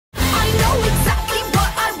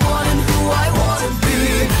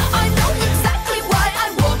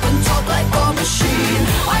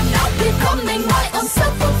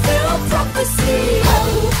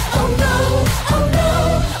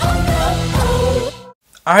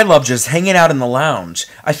I love just hanging out in the lounge.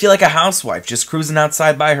 I feel like a housewife just cruising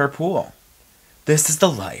outside by her pool. This is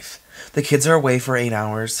the life. The kids are away for 8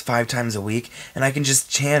 hours, 5 times a week, and I can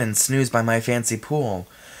just chat and snooze by my fancy pool.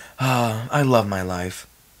 Ah, I love my life.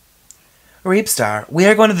 Reebstar, we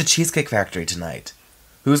are going to the Cheesecake Factory tonight.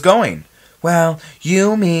 Who's going? Well,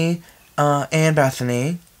 you, me, and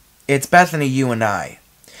Bethany. It's Bethany, you, and I.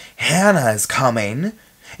 Hannah is coming,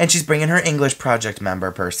 and she's bringing her English project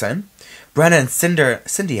member person. Brenna and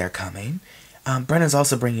Cindy are coming. Brenna's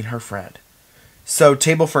also bringing her friend. So,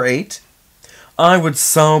 table for 8? I would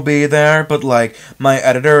so be there, but, my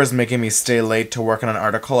editor is making me stay late to work on an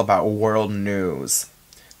article about world news.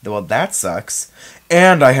 Well, that sucks.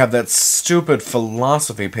 And I have that stupid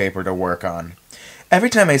philosophy paper to work on. Every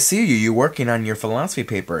time I see you working on your philosophy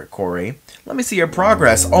paper, Corey. Let me see your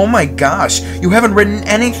progress. Oh my gosh, you haven't written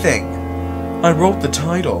anything. I wrote the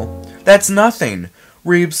title. That's nothing.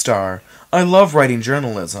 Reebstar, I love writing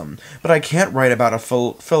journalism, but I can't write about a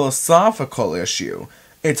philosophical issue.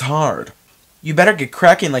 It's hard. You better get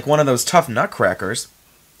cracking like one of those tough nutcrackers.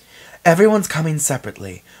 Everyone's coming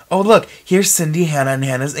separately. Oh look, here's Cindy, Hannah, and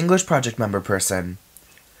Hannah's English project member person.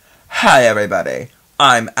 Hi everybody,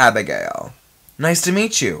 I'm Abigail. Nice to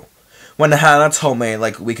meet you. When Hannah told me,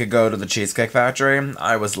 we could go to the Cheesecake Factory,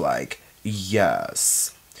 I was like,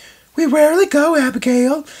 yes. We rarely go,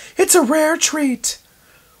 Abigail. It's a rare treat.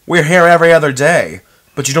 We're here every other day,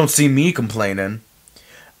 but you don't see me complaining.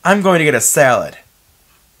 I'm going to get a salad.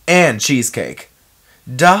 And cheesecake.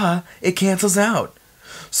 Duh, it cancels out.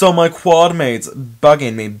 So my quad mate's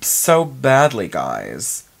bugging me so badly,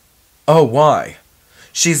 guys. Oh, why?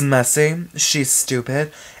 She's messy, she's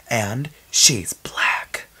stupid, and she's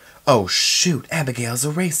black. Oh shoot, Abigail's a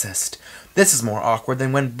racist. This is more awkward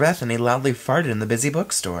than when Bethany loudly farted in the busy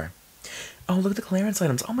bookstore. Oh, look at the clearance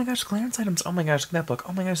items. Oh my gosh, clearance items. Oh my gosh, that book.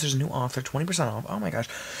 Oh my gosh, there's a new author, 20% off. Oh my gosh.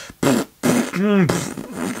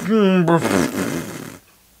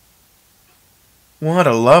 What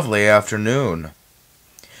a lovely afternoon.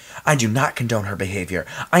 I do not condone her behavior.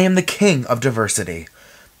 I am the king of diversity.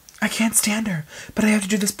 I can't stand her, but I have to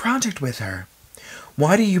do this project with her.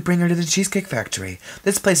 Why do you bring her to the Cheesecake Factory?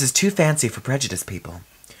 This place is too fancy for prejudiced people.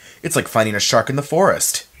 It's like finding a shark in the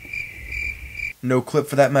forest. No clip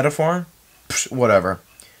for that metaphor? Psh, whatever.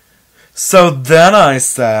 So then I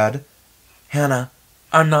said, Hannah,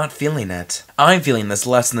 I'm not feeling it. I'm feeling this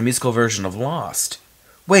less than the musical version of Lost.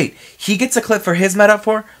 Wait, he gets a clip for his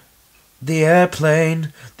metaphor? The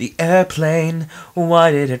airplane,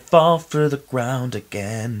 why did it fall through the ground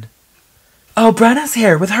again? Oh, Brenna's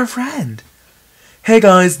here with her friend. Hey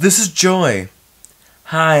guys, this is Joy.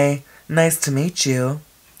 Hi, nice to meet you.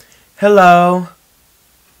 Hello.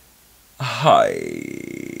 Hi.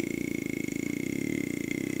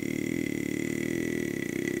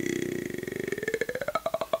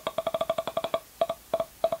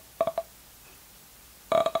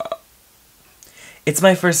 It's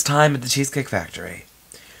my first time at the Cheesecake Factory.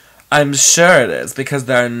 I'm sure it is, because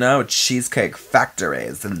there are no cheesecake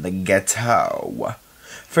factories in the ghetto.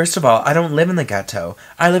 First of all, I don't live in the ghetto.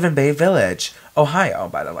 I live in Bay Village, Ohio,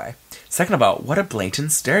 by the way. Second of all, what a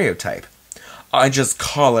blatant stereotype. I just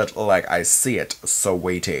call it like I see it,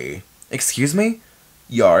 sweetie. Excuse me?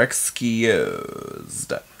 You're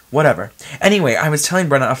excused. Whatever. Anyway, I was telling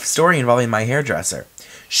Brenna a story involving my hairdresser.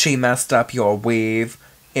 She messed up your weave.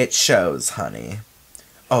 It shows, honey.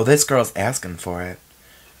 Oh, this girl's asking for it.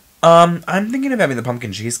 I'm thinking of having the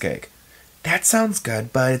pumpkin cheesecake. That sounds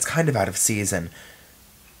good, but it's kind of out of season.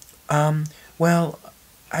 Well,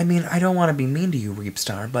 I mean, I don't want to be mean to you,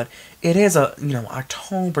 Reebstar, but it is a,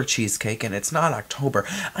 October cheesecake, and it's not October.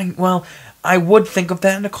 I would think of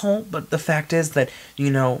that, Nicole, but the fact is that,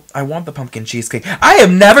 I want the pumpkin cheesecake. I have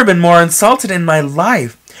never been more insulted in my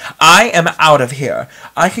life. I am out of here.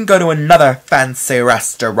 I can go to another fancy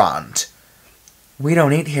restaurant. We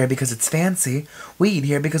don't eat here because it's fancy. We eat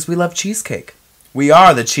here because we love cheesecake. We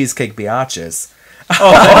are the cheesecake biatches.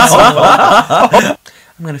 Oh,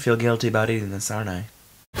 I'm gonna feel guilty about eating this, aren't I?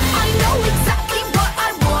 I know exactly what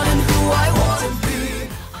I want and who I want to be.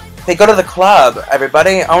 They go to the club,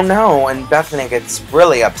 everybody. Oh no, and Bethany gets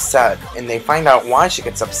really upset, and they find out why she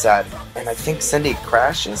gets upset. And I think Cindy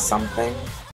crashes something.